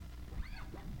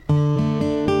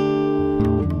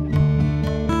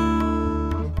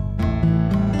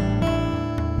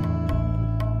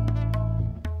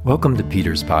Welcome to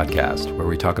Peter's podcast, where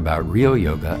we talk about real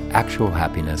yoga, actual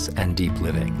happiness, and deep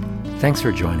living. Thanks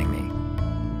for joining me.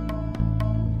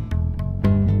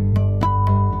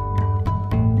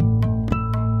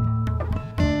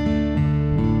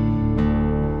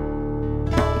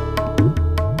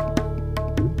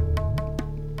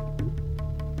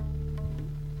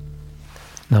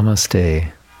 Namaste.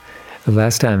 The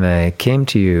last time I came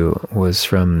to you was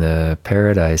from the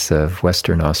paradise of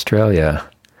Western Australia,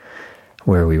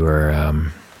 where we were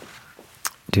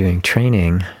doing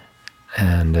training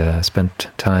and spent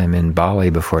time in Bali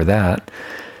before that.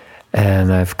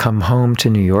 And I've come home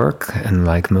to New York, and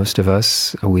like most of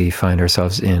us, we find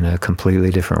ourselves in a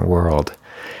completely different world.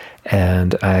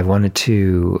 And I wanted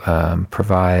to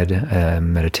provide a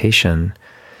meditation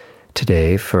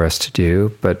today for us to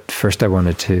do, but first I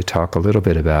wanted to talk a little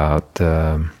bit about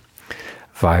the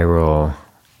viral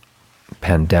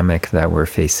pandemic that we're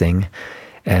facing,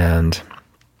 and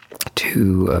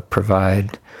to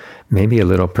provide maybe a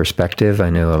little perspective. I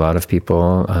know a lot of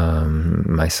people,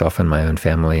 myself and my own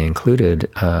family included,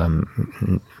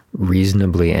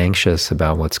 reasonably anxious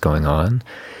about what's going on.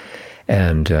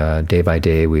 And day by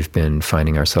day, we've been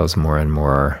finding ourselves more and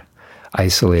more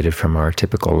isolated from our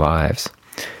typical lives.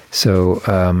 So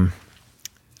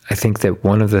I think that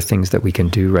one of the things that we can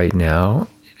do right now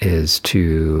is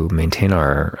to maintain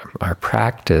our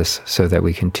practice so that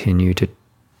we continue to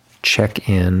check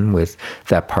in with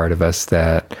that part of us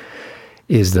that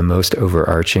is the most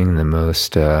overarching, the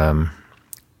most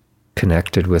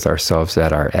connected with ourselves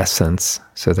at our essence,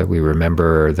 so that we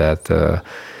remember that the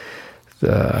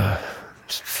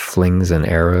flings and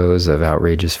arrows of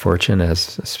outrageous fortune,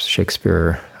 as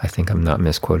Shakespeare, I think I'm not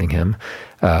misquoting him,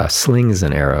 slings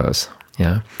and arrows,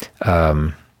 yeah?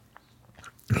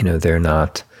 They're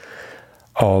not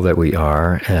all that we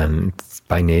are, and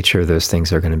by nature, those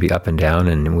things are going to be up and down,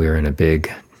 and we're in a big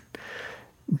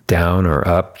down or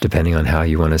up, depending on how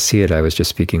you want to see it. I was just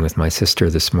speaking with my sister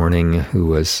this morning, who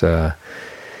was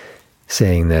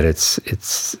saying that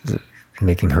it's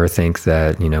making her think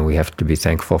that, we have to be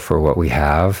thankful for what we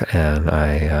have, and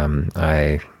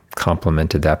I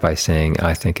complimented that by saying,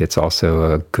 I think it's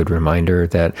also a good reminder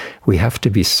that we have to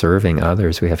be serving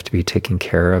others. We have to be taking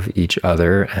care of each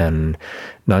other, and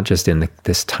not just in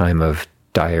this time of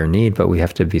dire need, but we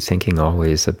have to be thinking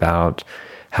always about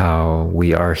how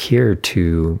we are here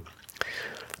to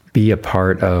be a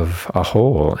part of a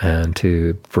whole, and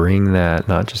to bring that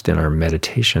not just in our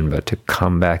meditation, but to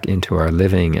come back into our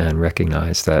living and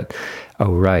recognize that,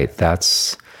 oh, right,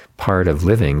 that's part of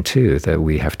living too, that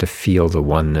we have to feel the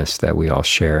oneness that we all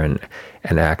share and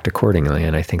act accordingly.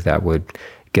 And I think that would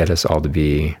get us all to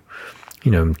be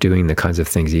doing the kinds of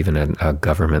things even at a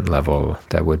government level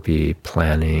that would be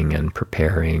planning and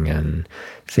preparing and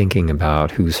thinking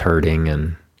about who's hurting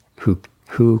and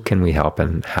who can we help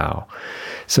and how.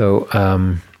 So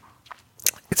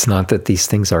it's not that these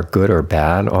things are good or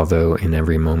bad, although in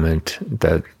every moment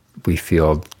that we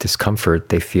feel discomfort,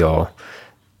 they feel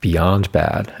beyond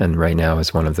bad. And right now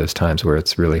is one of those times where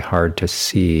it's really hard to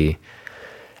see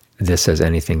this as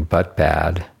anything but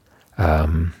bad.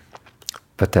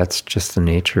 But that's just the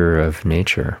nature of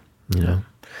nature,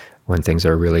 When things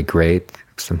are really great,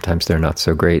 sometimes they're not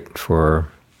so great for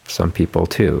some people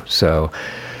too. So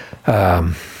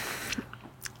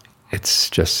it's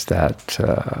just that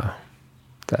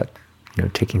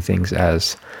taking things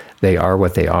as they are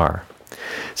what they are.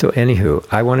 So anywho,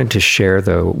 I wanted to share,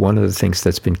 though, one of the things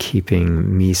that's been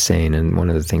keeping me sane, and one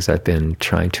of the things I've been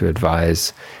trying to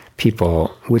advise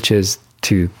people, which is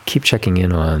to keep checking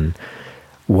in on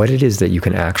what it is that you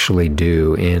can actually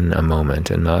do in a moment,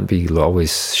 and not be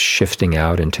always shifting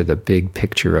out into the big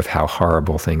picture of how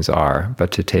horrible things are,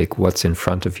 but to take what's in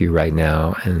front of you right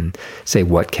now and say,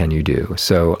 what can you do?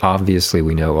 So obviously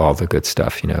we know all the good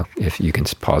stuff, if you can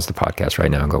pause the podcast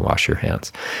right now and go wash your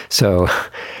hands. So,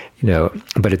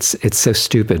 but it's so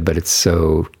stupid, but it's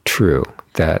so true,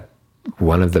 that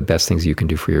one of the best things you can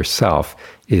do for yourself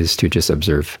is to just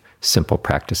observe simple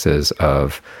practices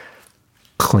of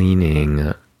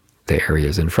cleaning the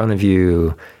areas in front of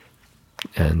you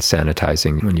and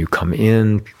sanitizing when you come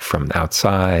in from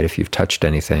outside. If you've touched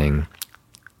anything,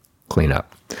 clean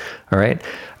up. All right.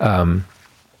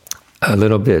 A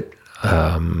little bit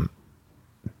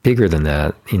bigger than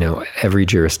that, every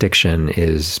jurisdiction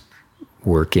is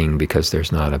working because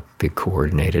there's not a big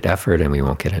coordinated effort, and we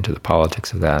won't get into the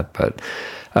politics of that, but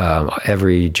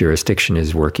every jurisdiction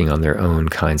is working on their own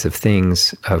kinds of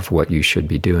things of what you should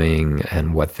be doing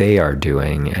and what they are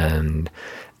doing, and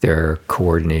they're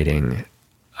coordinating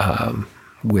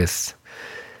with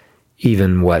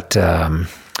even what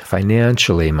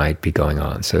financially might be going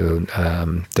on. So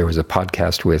there was a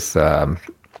podcast with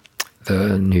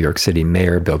the New York City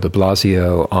Mayor, Bill de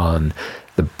Blasio, on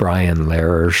the Brian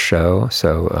Lehrer Show.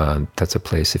 So that's a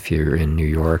place if you're in New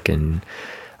York and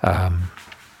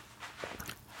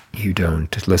you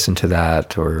don't listen to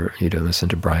that, or you don't listen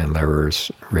to Brian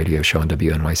Lehrer's radio show on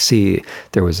WNYC,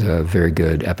 there was a very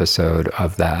good episode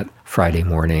of that Friday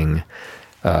morning.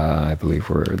 I believe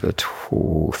we're the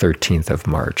 13th of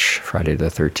March, Friday the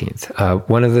 13th.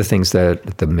 One of the things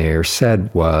that the mayor said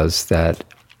was that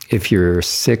if you're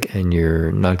sick and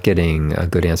you're not getting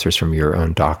good answers from your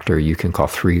own doctor, you can call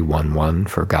 311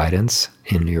 for guidance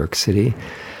in New York City.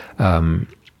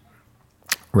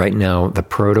 Right now, the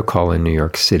protocol in New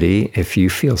York City, if you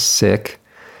feel sick,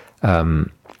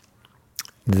 there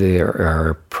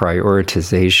are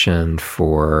prioritization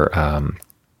for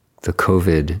the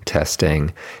COVID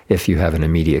testing if you have an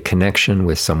immediate connection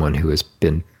with someone who has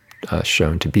been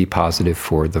shown to be positive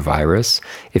for the virus.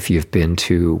 If you've been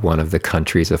to one of the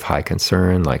countries of high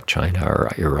concern, like China or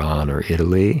Iran or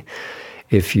Italy.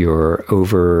 If you're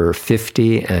over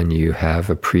 50 and you have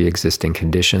a pre-existing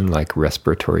condition like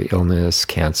respiratory illness,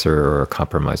 cancer, or a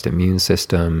compromised immune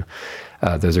system,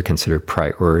 those are considered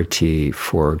priority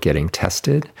for getting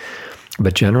tested.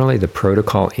 But generally, the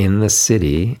protocol in the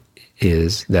city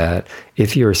is that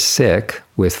if you're sick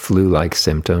with flu-like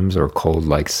symptoms or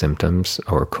cold-like symptoms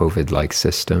or COVID-like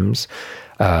symptoms,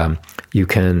 you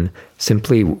can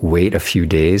simply wait a few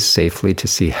days safely to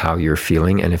see how you're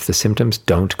feeling. And if the symptoms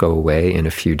don't go away in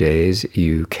a few days,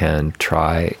 you can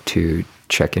try to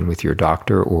check in with your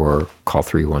doctor or call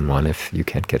 311 if you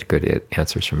can't get good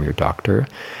answers from your doctor.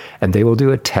 And they will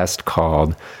do a test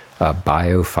called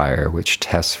BioFire, which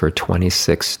tests for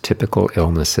 26 typical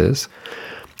illnesses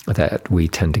that we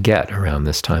tend to get around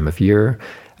this time of year.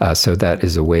 So that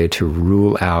is a way to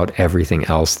rule out everything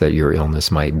else that your illness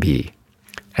might be.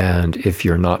 And if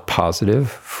you're not positive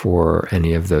for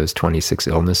any of those 26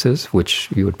 illnesses,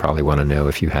 which you would probably want to know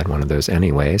if you had one of those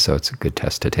anyway, so it's a good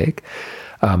test to take,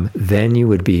 then you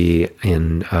would be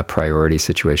in a priority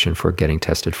situation for getting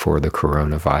tested for the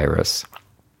coronavirus.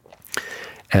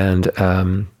 And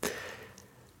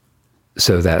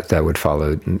so that would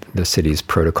follow the city's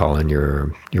protocol, and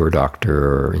your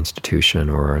doctor or institution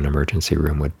or an emergency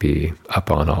room would be up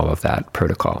on all of that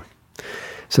protocol.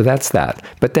 So that's that.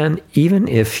 But then even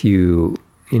if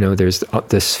there's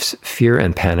this fear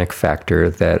and panic factor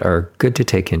that are good to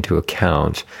take into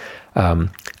account.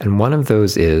 And one of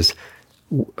those is,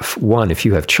 one, if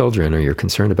you have children or you're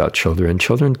concerned about children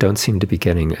don't seem to be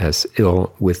getting as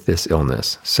ill with this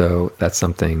illness. So that's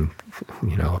something,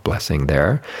 a blessing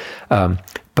there.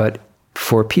 But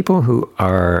for people who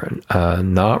are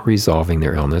not resolving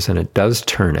their illness, and it does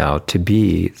turn out to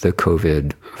be the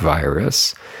COVID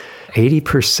virus,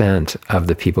 80% of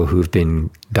the people who've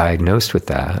been diagnosed with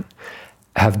that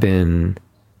have been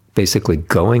basically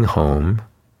going home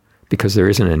because there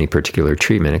isn't any particular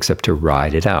treatment except to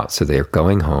ride it out. So they're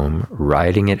going home,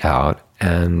 riding it out,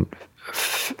 and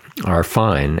are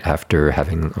fine after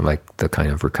having like the kind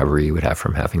of recovery you would have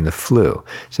from having the flu.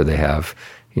 So they have,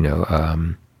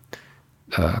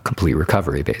 complete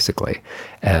recovery, basically.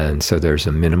 And so there's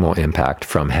a minimal impact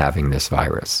from having this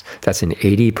virus. That's in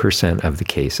 80% of the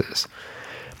cases.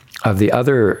 Of the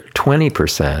other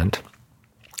 20%,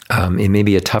 it may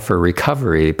be a tougher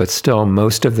recovery, but still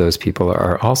most of those people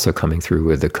are also coming through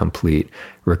with a complete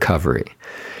recovery.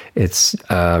 It's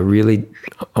really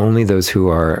only those who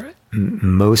are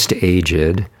most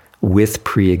aged with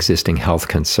pre-existing health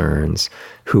concerns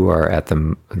who are at the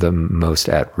most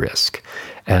at risk.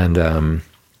 And,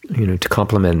 to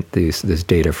complement this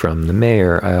data from the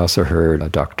mayor, I also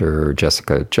heard Dr.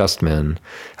 Jessica Justman,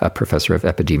 a professor of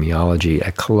epidemiology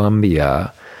at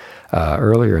Columbia,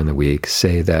 earlier in the week,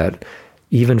 say that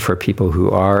even for people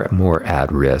who are more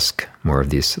at risk, more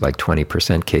of these like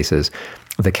 20% cases,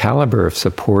 the caliber of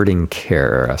supportive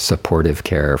care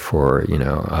for,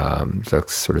 the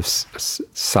sort of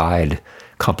side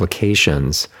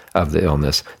complications of the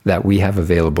illness that we have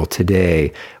available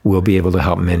today will be able to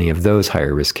help many of those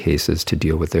higher risk cases to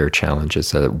deal with their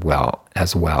challenges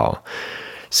as well.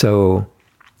 So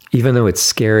even though it's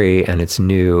scary and it's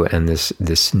new, and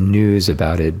this news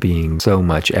about it being so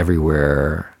much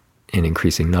everywhere in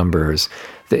increasing numbers,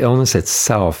 the illness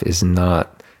itself is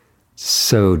not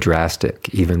so drastic,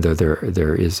 even though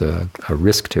there is a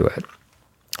risk to it.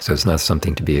 So it's not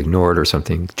something to be ignored or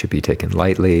something to be taken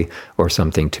lightly or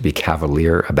something to be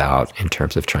cavalier about in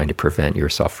terms of trying to prevent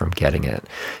yourself from getting it.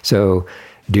 So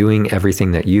doing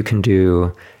everything that you can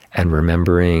do and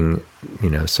remembering,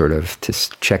 sort of to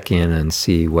check in and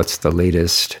see what's the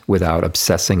latest without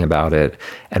obsessing about it,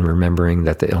 and remembering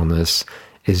that the illness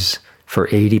is, for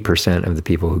 80% of the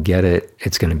people who get it,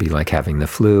 it's going to be like having the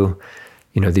flu.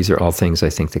 These are all things I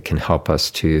think that can help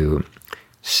us to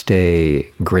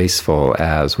stay graceful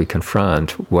as we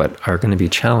confront what are going to be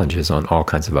challenges on all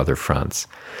kinds of other fronts.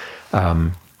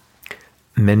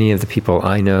 Many of the people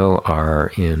I know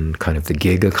are in kind of the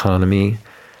gig economy.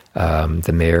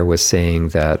 The mayor was saying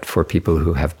that for people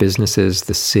who have businesses,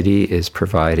 the city is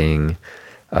providing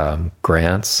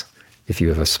grants. If you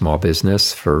have a small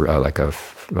business, for like a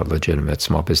legitimate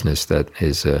small business that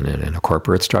is in a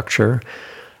corporate structure,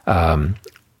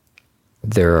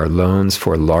 there are loans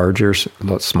for larger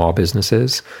small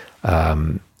businesses,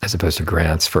 as opposed to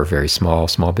grants for very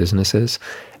small businesses.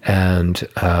 And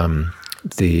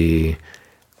the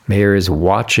mayor is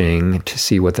watching to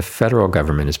see what the federal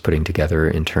government is putting together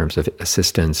in terms of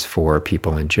assistance for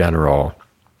people in general.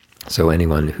 So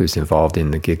anyone who's involved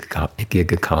in the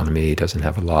gig economy doesn't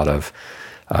have a lot of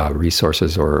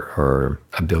resources or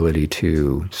ability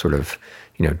to sort of,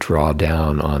 draw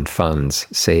down on funds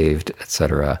saved, et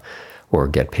cetera, or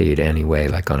get paid anyway,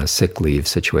 like on a sick leave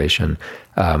situation.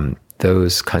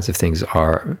 Those kinds of things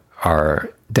are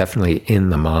definitely in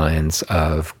the minds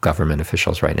of government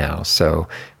officials right now. So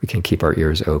we can keep our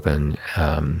ears open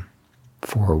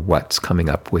for what's coming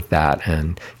up with that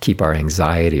and keep our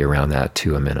anxiety around that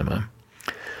to a minimum.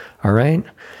 All right?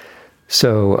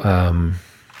 So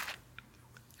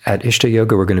at Ishta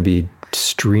Yoga, we're going to be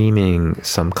streaming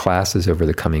some classes over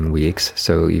the coming weeks.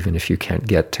 So even if you can't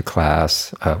get to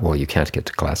class, you can't get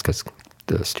to class because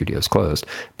the studio is closed.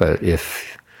 But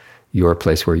if your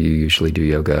place where you usually do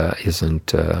yoga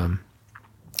isn't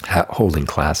holding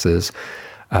classes,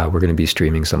 we're going to be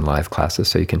streaming some live classes.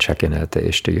 So you can check in at the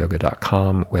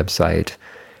ishtayoga.com website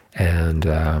and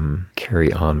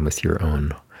carry on with your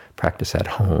own practice at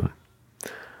home.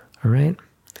 All right?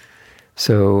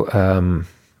 So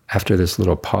after this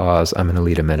little pause, I'm going to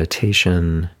lead a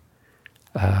meditation,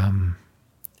 and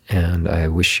I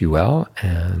wish you well.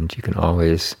 And you can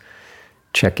always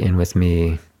check in with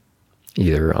me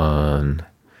either on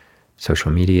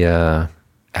social media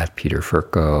at Peter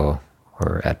Furco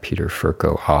or at Peter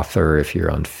Furco Author if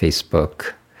you're on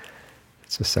Facebook.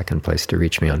 It's the second place to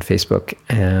reach me on Facebook.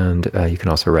 And you can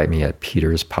also write me at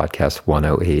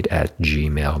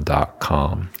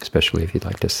peterspodcast108@gmail.com, especially if you'd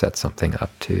like to set something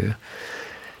up to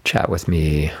chat with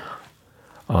me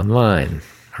online.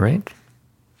 All right?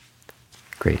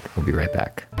 Great. We'll be right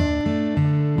back.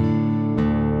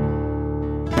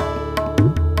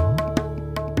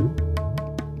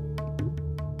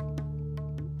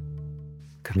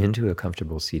 Come into a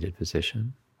comfortable seated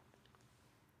position.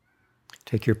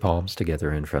 Take your palms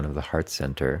together in front of the heart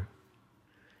center.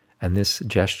 And this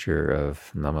gesture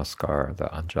of namaskar, the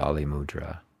Anjali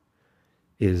Mudra,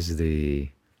 is the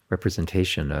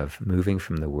representation of moving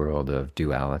from the world of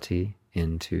duality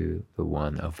into the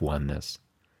one of oneness,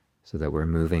 so that we're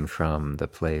moving from the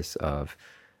place of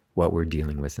what we're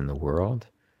dealing with in the world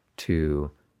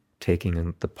to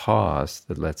taking the pause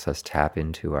that lets us tap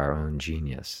into our own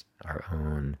genius, our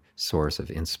own source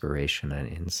of inspiration and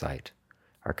insight,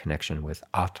 our connection with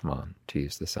Atman, to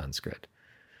use the Sanskrit.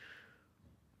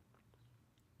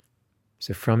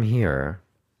 So from here,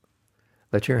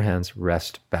 let your hands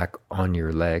rest back on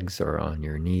your legs or on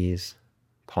your knees,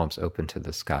 palms open to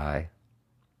the sky.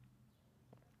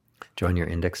 Join your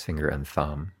index finger and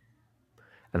thumb,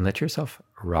 and let yourself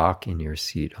rock in your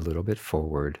seat a little bit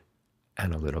forward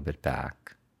and a little bit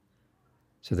back,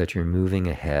 so that you're moving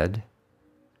ahead,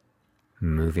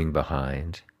 moving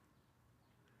behind.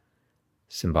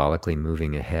 Symbolically,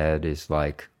 moving ahead is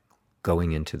like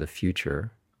going into the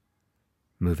future.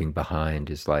 Moving behind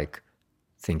is like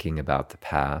thinking about the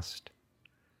past.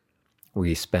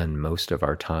 We spend most of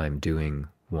our time doing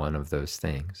one of those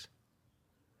things.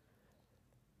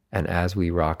 And as we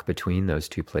rock between those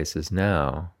two places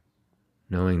now,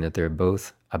 knowing that they're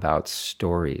both about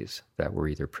stories that we're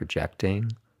either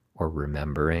projecting or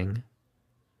remembering,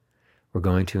 we're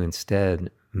going to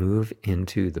instead move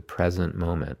into the present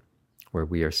moment, where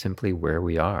we are simply where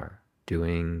we are,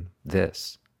 doing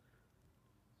this.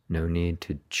 No need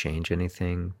to change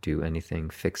anything, do anything,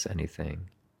 fix anything,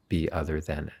 be other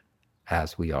than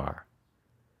as we are.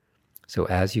 So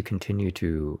as you continue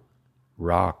to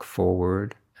rock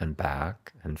forward and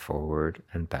back and forward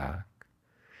and back,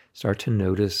 start to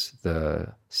notice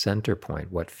the center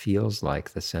point, what feels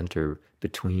like the center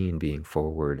between being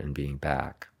forward and being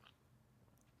back.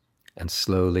 And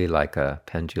slowly, like a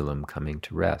pendulum coming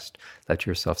to rest, let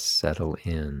yourself settle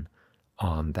in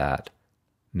on that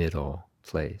middle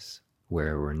place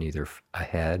where we're neither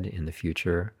ahead in the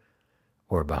future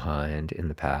or behind in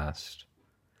the past,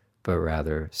 but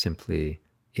rather simply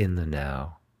in the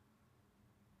now.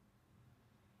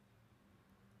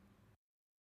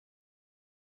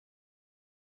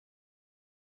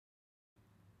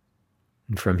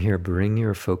 And from here, bring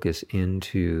your focus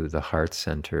into the heart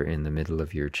center in the middle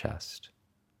of your chest.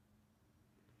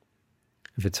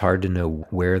 If it's hard to know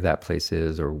where that place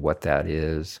is or what that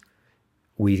is,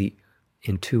 we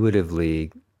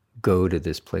intuitively go to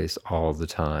this place all the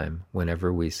time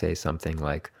whenever we say something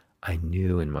like, I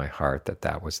knew in my heart that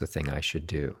that was the thing I should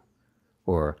do,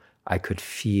 or I could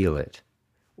feel it,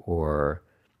 or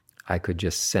I could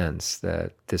just sense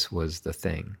that this was the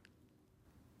thing.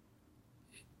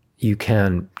 You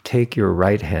can take your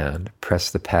right hand, press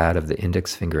the pad of the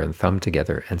index finger and thumb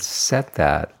together, and set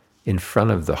that in front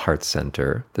of the heart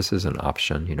center. This is an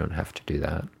option, you don't have to do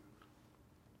that.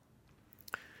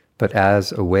 But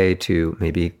as a way to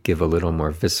maybe give a little more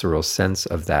visceral sense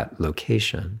of that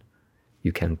location,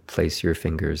 you can place your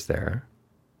fingers there.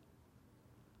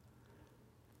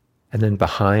 And then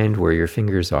behind where your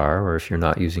fingers are, or if you're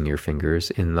not using your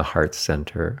fingers, in the heart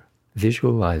center,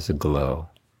 visualize a glow.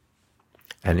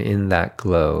 And in that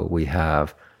glow, we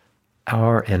have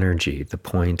our energy, the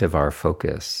point of our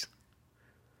focus.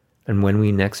 And when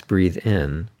we next breathe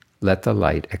in, let the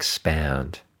light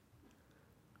expand.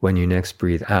 When you next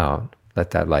breathe out, let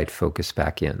that light focus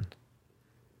back in.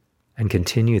 And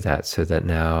continue that so that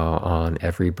now on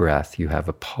every breath you have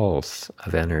a pulse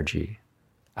of energy,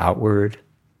 outward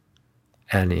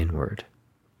and inward.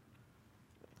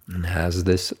 And as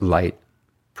this light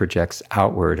projects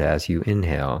outward as you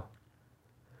inhale,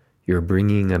 you're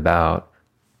bringing about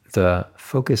the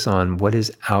focus on what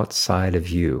is outside of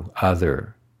you,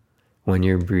 other. When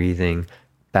you're breathing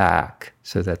back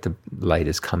so that the light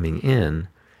is coming in,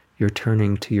 you're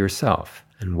turning to yourself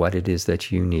and what it is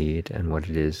that you need and what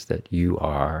it is that you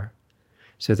are,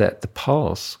 so that the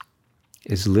pulse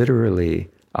is literally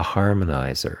a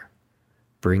harmonizer,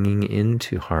 bringing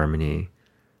into harmony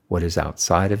what is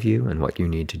outside of you and what you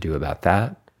need to do about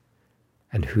that,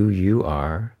 and who you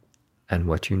are and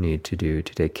what you need to do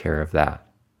to take care of that.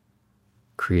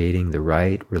 Creating the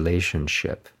right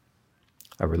relationship,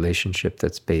 a relationship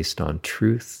that's based on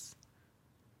truth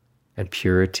and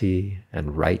purity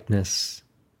and rightness,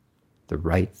 the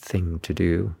right thing to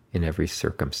do in every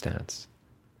circumstance.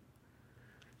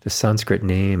 The Sanskrit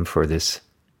name for this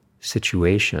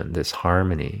situation, this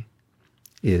harmony,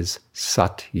 is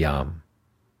Satyam.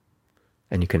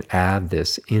 And you can add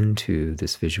this into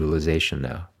this visualization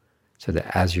now, so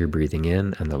that as you're breathing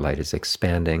in and the light is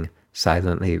expanding,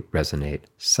 silently resonate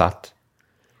Sat.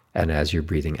 And as you're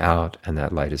breathing out and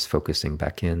that light is focusing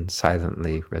back in,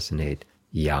 silently resonate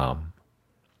Yam.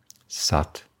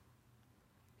 Sat,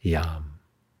 Yam.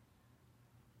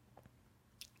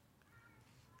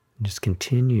 And just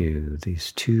continue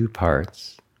these two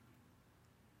parts,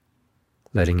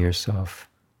 letting yourself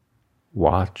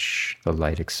watch the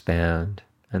light expand.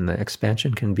 And the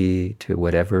expansion can be to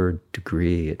whatever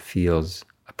degree it feels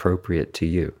appropriate to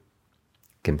you.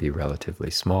 It can be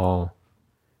relatively small.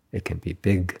 It can be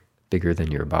big, bigger than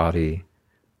your body.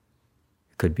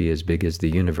 It could be as big as the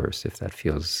universe if that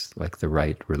feels like the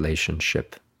right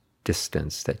relationship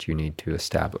distance that you need to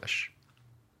establish.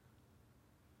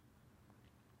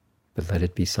 But let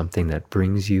it be something that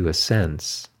brings you a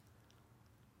sense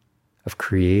of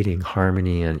creating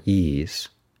harmony and ease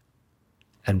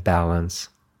and balance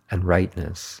and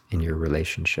rightness in your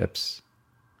relationships,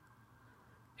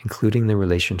 including the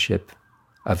relationship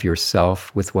of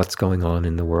yourself with what's going on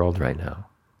in the world right now,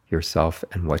 yourself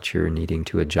and what you're needing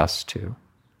to adjust to,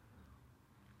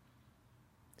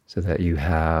 so that you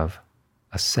have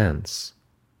a sense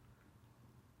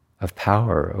of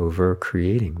power over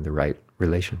creating the right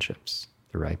relationships,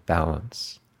 the right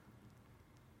balance,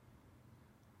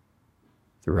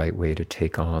 the right way to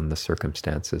take on the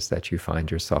circumstances that you find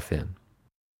yourself in.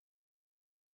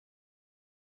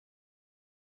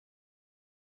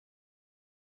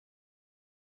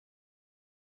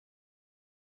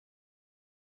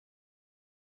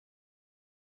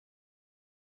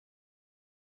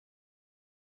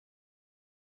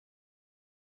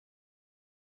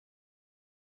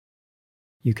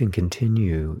 You can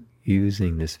continue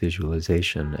using this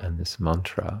visualization and this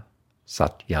mantra,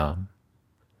 Satyam,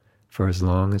 for as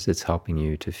long as it's helping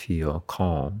you to feel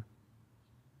calm.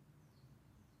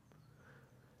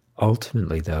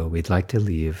 Ultimately, though, we'd like to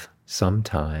leave some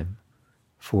time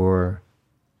for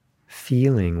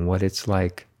feeling what it's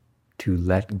like to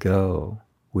let go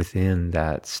within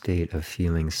that state of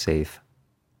feeling safe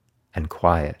and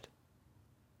quiet.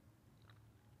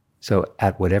 So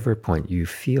at whatever point you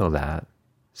feel that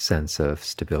sense of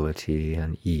stability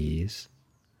and ease,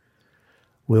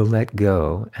 we'll let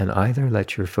go and either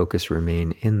let your focus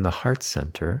remain in the heart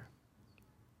center.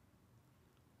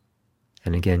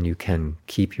 And again, you can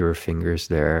keep your fingers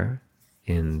there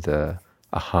in the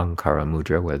Ahankara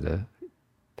mudra, where the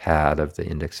pad of the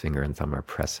index finger and thumb are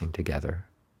pressing together.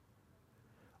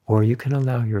 Or you can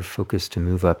allow your focus to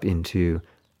move up into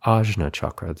Ajna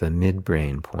chakra, the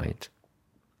midbrain point.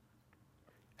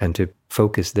 And to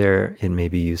focus there, it may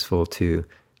be useful to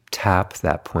tap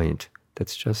that point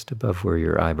that's just above where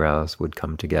your eyebrows would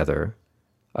come together,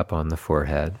 up on the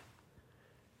forehead.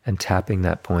 And tapping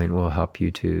that point will help you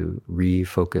to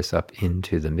refocus up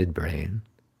into the midbrain.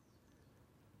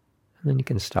 And then you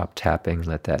can stop tapping,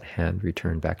 let that hand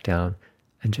return back down,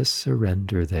 and just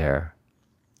surrender there.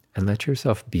 And let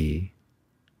yourself be.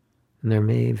 And there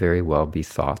may very well be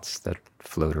thoughts that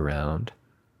float around,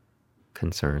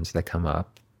 concerns that come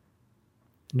up.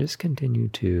 And just continue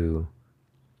to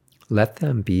let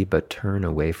them be, but turn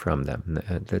away from them.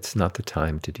 That's not the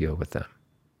time to deal with them.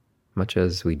 Much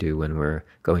as we do when we're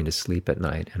going to sleep at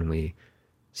night and we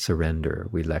surrender,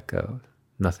 we let go.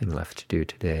 Nothing left to do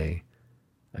today.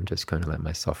 I'm just going to let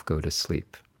myself go to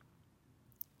sleep.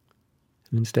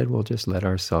 And instead, we'll just let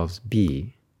ourselves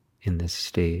be in this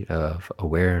state of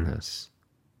awareness.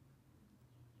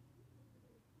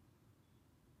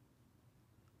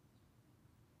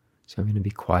 So I'm going to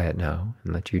be quiet now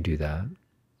and let you do that.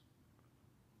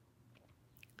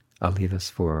 I'll leave us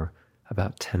for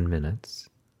about 10 minutes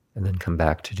and then come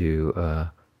back to do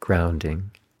a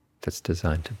grounding that's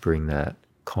designed to bring that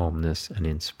calmness and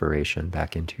inspiration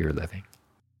back into your living.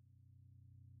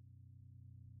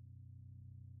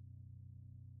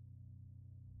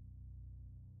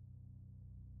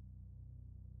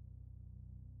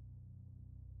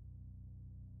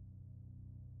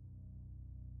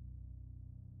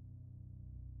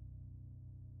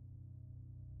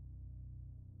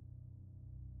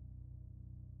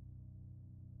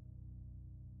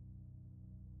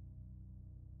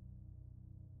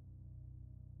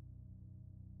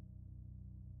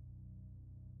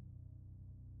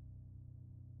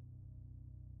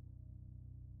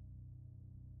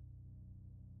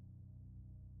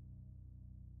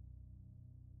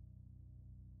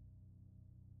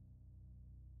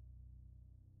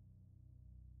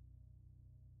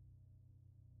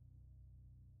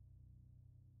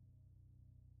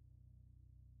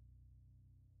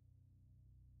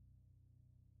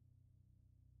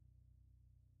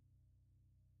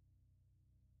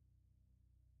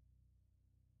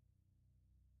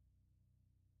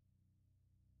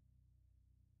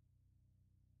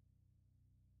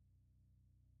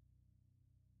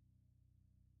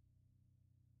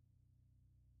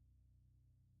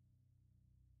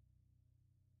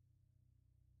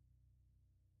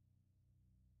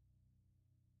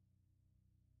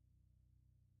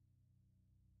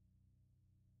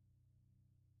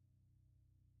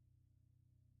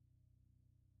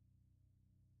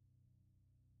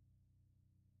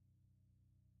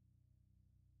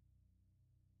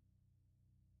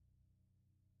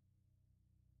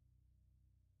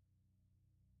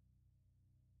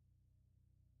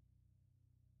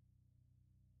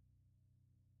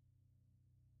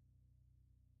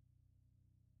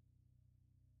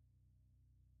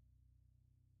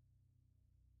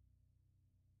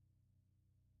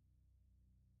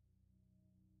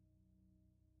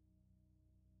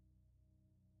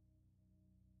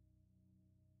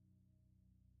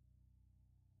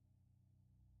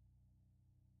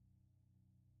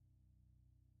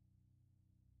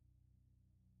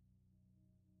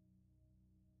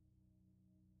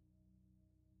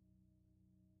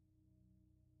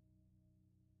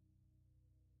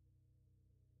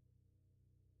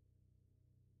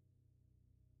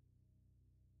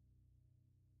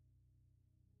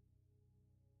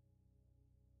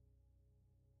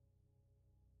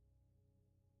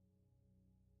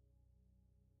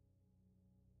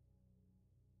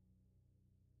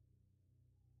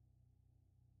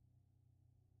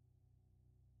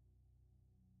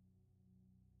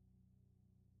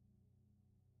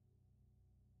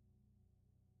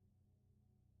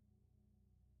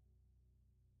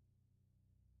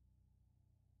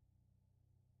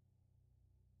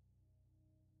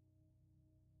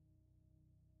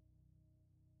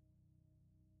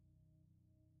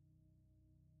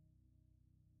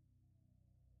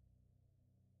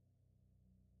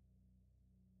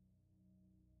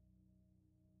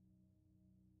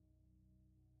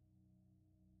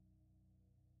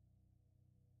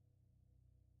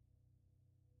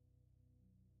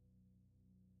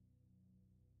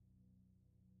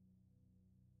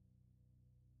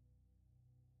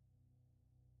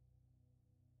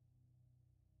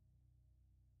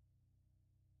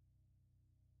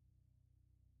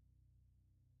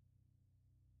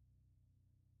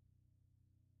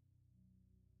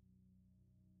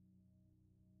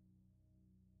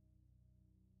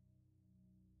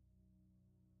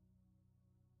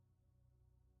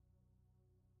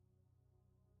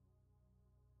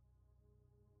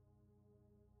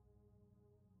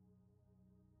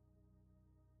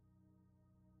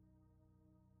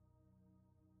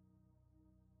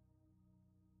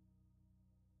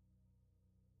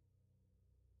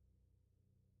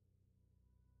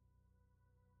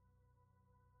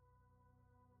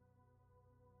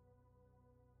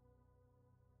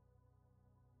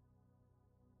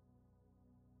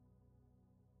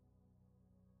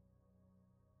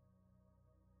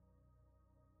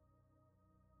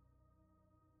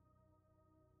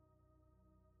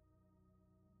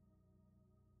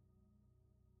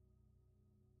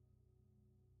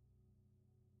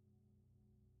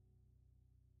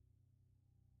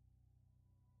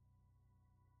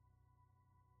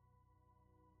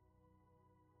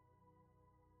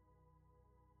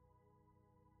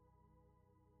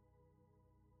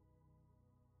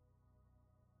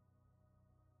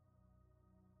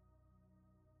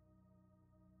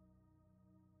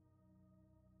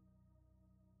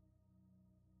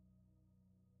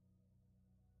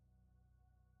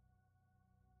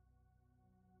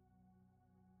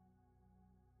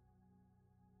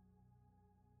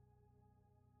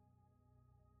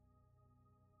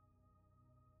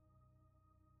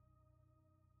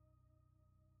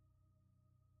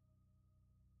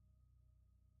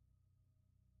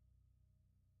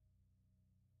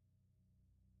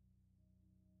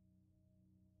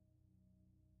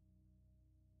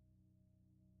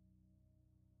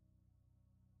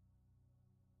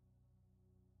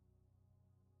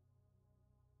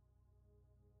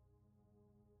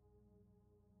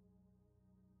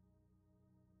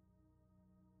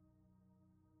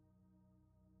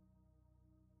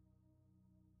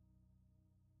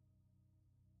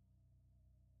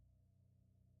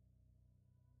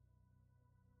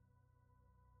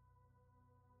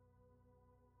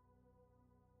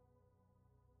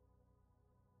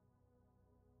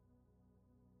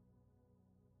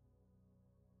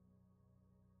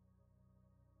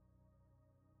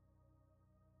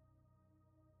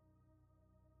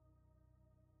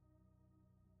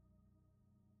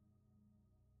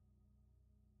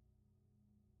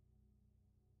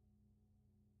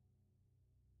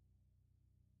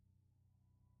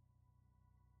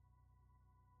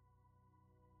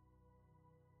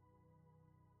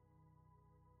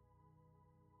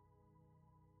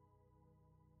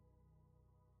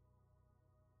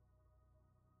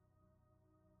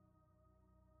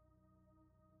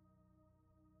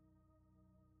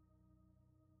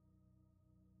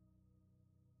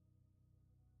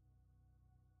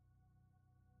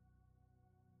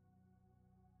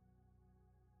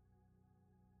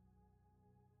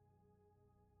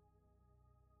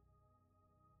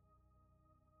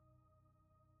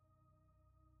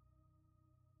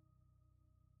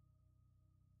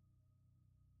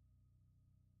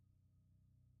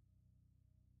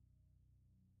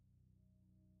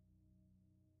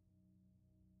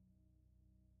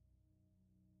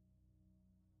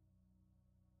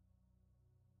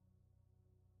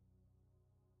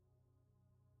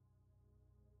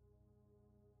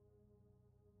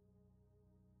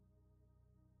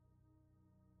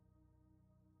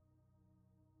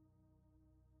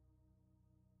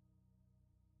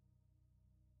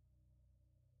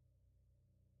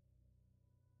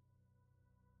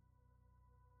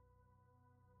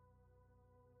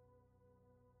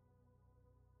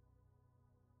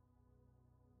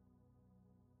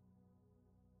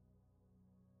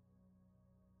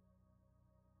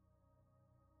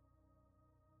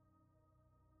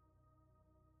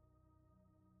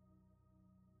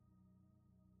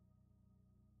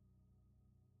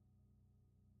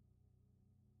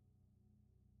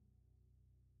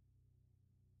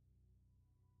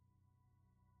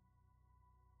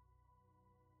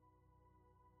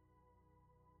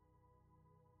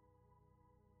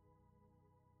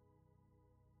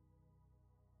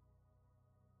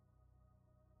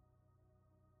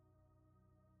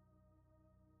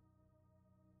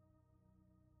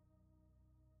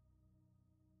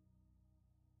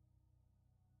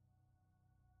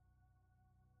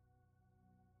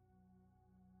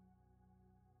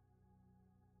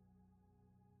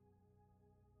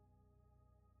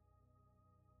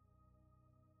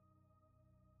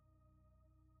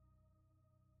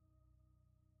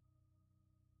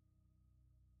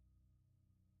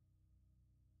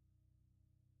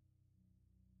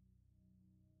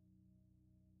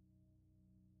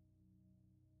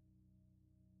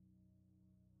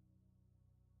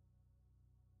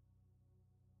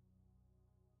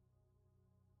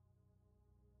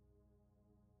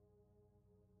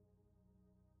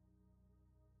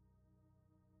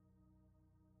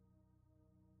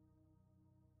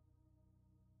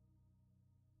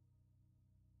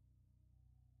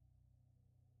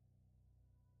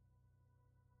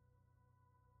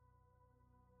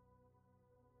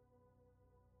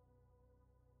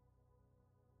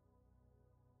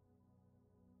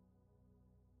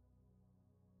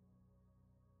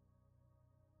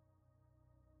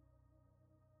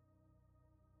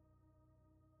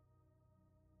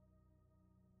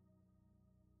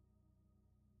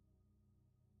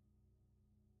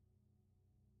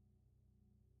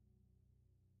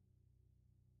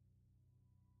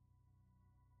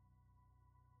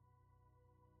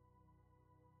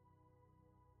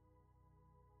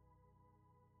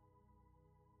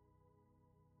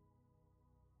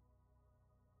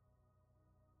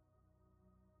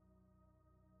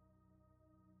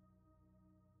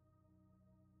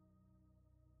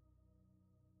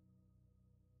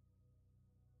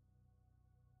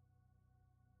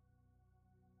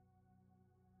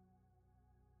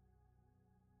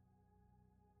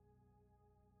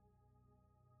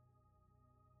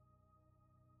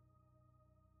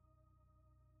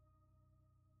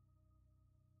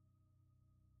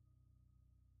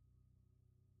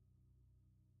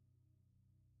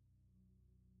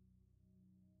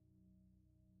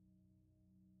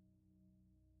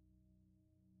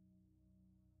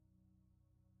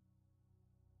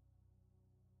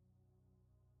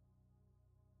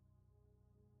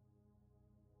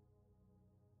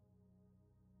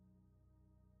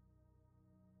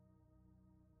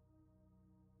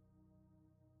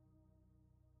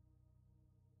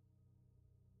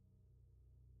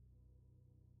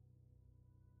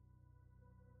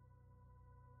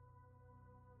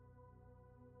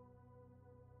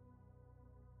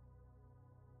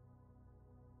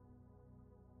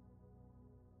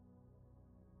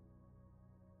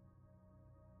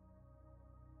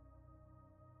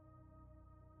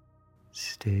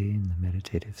 stay in the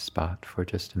meditative spot for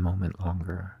just a moment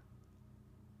longer.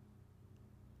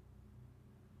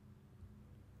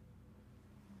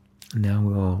 Now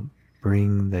we'll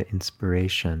bring the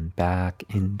inspiration back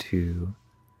into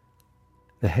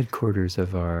the headquarters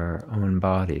of our own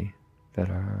body that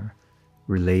are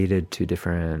related to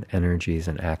different energies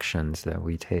and actions that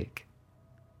we take.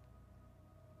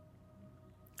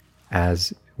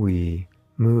 As we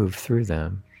move through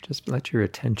them, just let your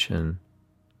attention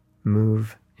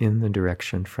move in the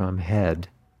direction from head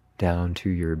down to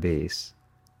your base,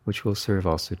 which will serve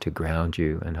also to ground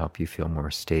you and help you feel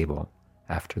more stable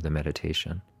after the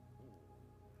meditation.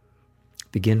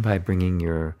 Begin by bringing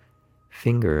your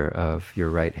finger of your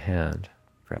right hand,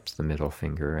 perhaps the middle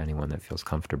finger, anyone that feels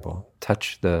comfortable,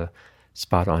 touch the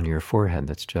spot on your forehead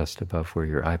that's just above where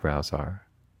your eyebrows are.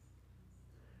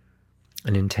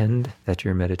 And intend that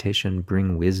your meditation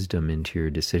bring wisdom into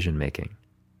your decision making.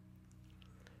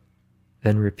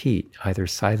 Then repeat, either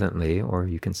silently or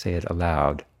you can say it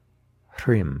aloud,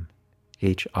 Hrim,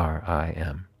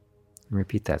 H-R-I-M. And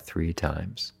repeat that 3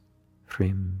 times.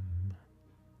 Hrim,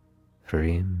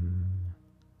 Hrim,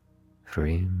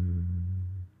 Hrim.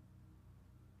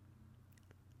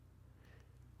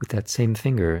 With that same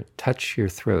finger, touch your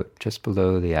throat just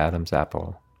below the Adam's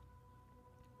apple.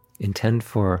 Intend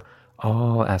for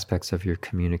all aspects of your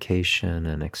communication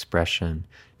and expression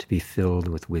to be filled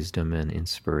with wisdom and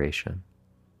inspiration.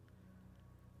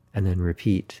 And then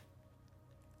repeat,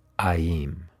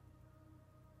 Ayim,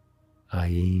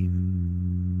 Ayim,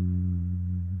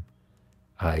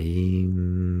 Ayim,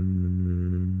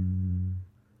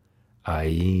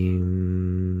 Ayim.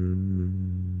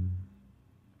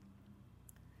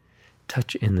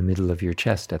 Touch in the middle of your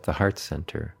chest at the heart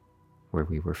center, where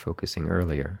we were focusing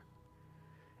earlier,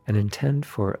 and intend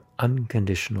for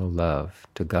unconditional love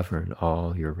to govern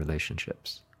all your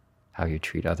relationships, how you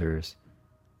treat others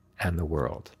and the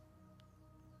world.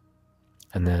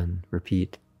 And then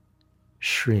repeat,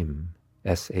 Shrim,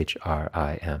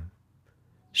 S-H-R-I-M,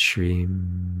 Shrim,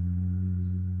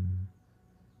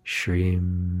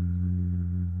 Shrim,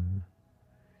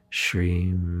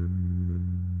 Shrim.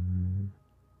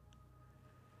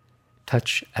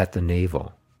 Touch at the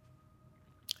navel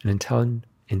and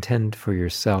intend for your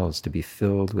cells to be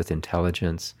filled with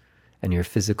intelligence and your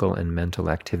physical and mental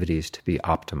activities to be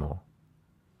optimal.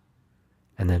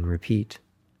 And then repeat,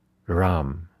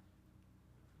 Ram,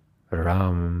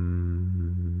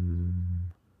 Ram,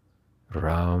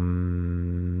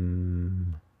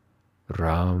 Ram,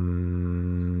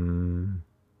 Ram.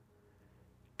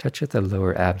 Touch at the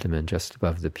lower abdomen just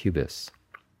above the pubis.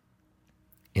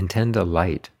 Intend a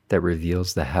light that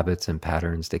reveals the habits and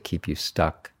patterns that keep you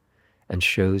stuck and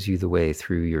shows you the way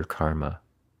through your karma.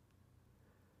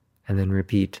 And then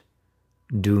repeat,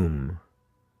 Doom,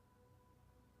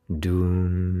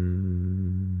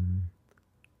 Doom,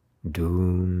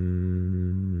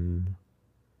 Doom,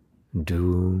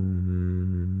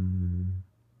 Doom.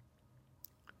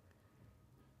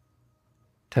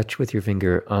 Touch with your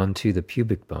finger onto the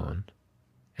pubic bone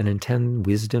and intend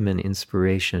wisdom and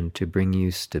inspiration to bring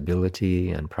you stability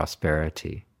and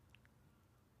prosperity.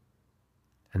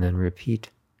 And then repeat,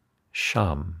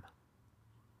 Sham,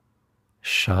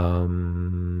 Sham,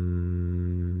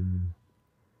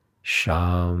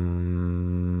 Sham,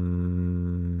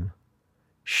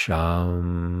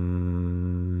 Sham.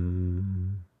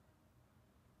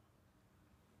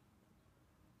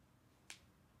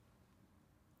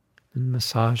 And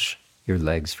massage your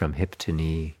legs from hip to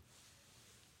knee,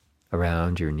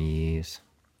 around your knees,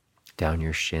 down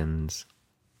your shins,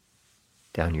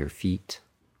 down your feet.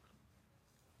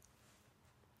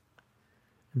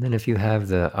 And then if you have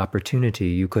the opportunity,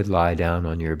 you could lie down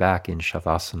on your back in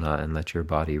Shavasana and let your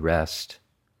body rest,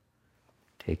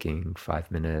 taking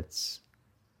 5 minutes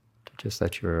to just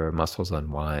let your muscles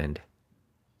unwind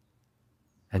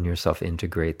and yourself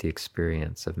integrate the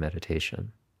experience of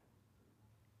meditation.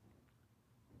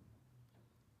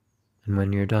 And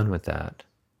when you're done with that,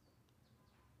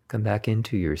 come back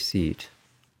into your seat.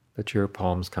 Let your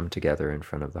palms come together in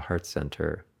front of the heart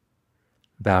center.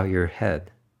 Bow your head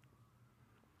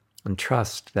and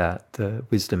trust that the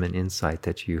wisdom and insight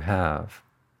that you have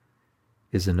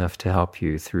is enough to help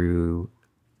you through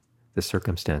the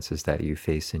circumstances that you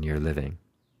face in your living.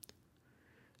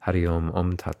 Hari Om,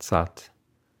 Om Tat Sat.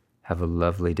 Have a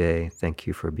lovely day. Thank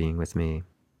you for being with me.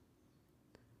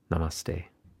 Namaste.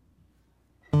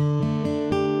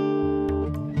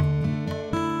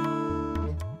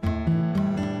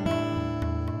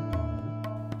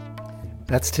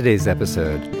 That's today's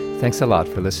episode. Thanks a lot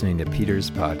for listening to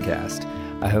Peter's podcast.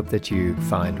 I hope that you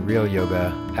find real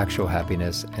yoga, actual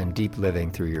happiness, and deep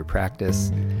living through your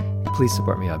practice. Please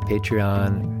support me on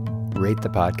Patreon, rate the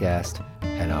podcast,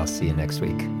 and I'll see you next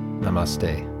week.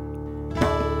 Namaste.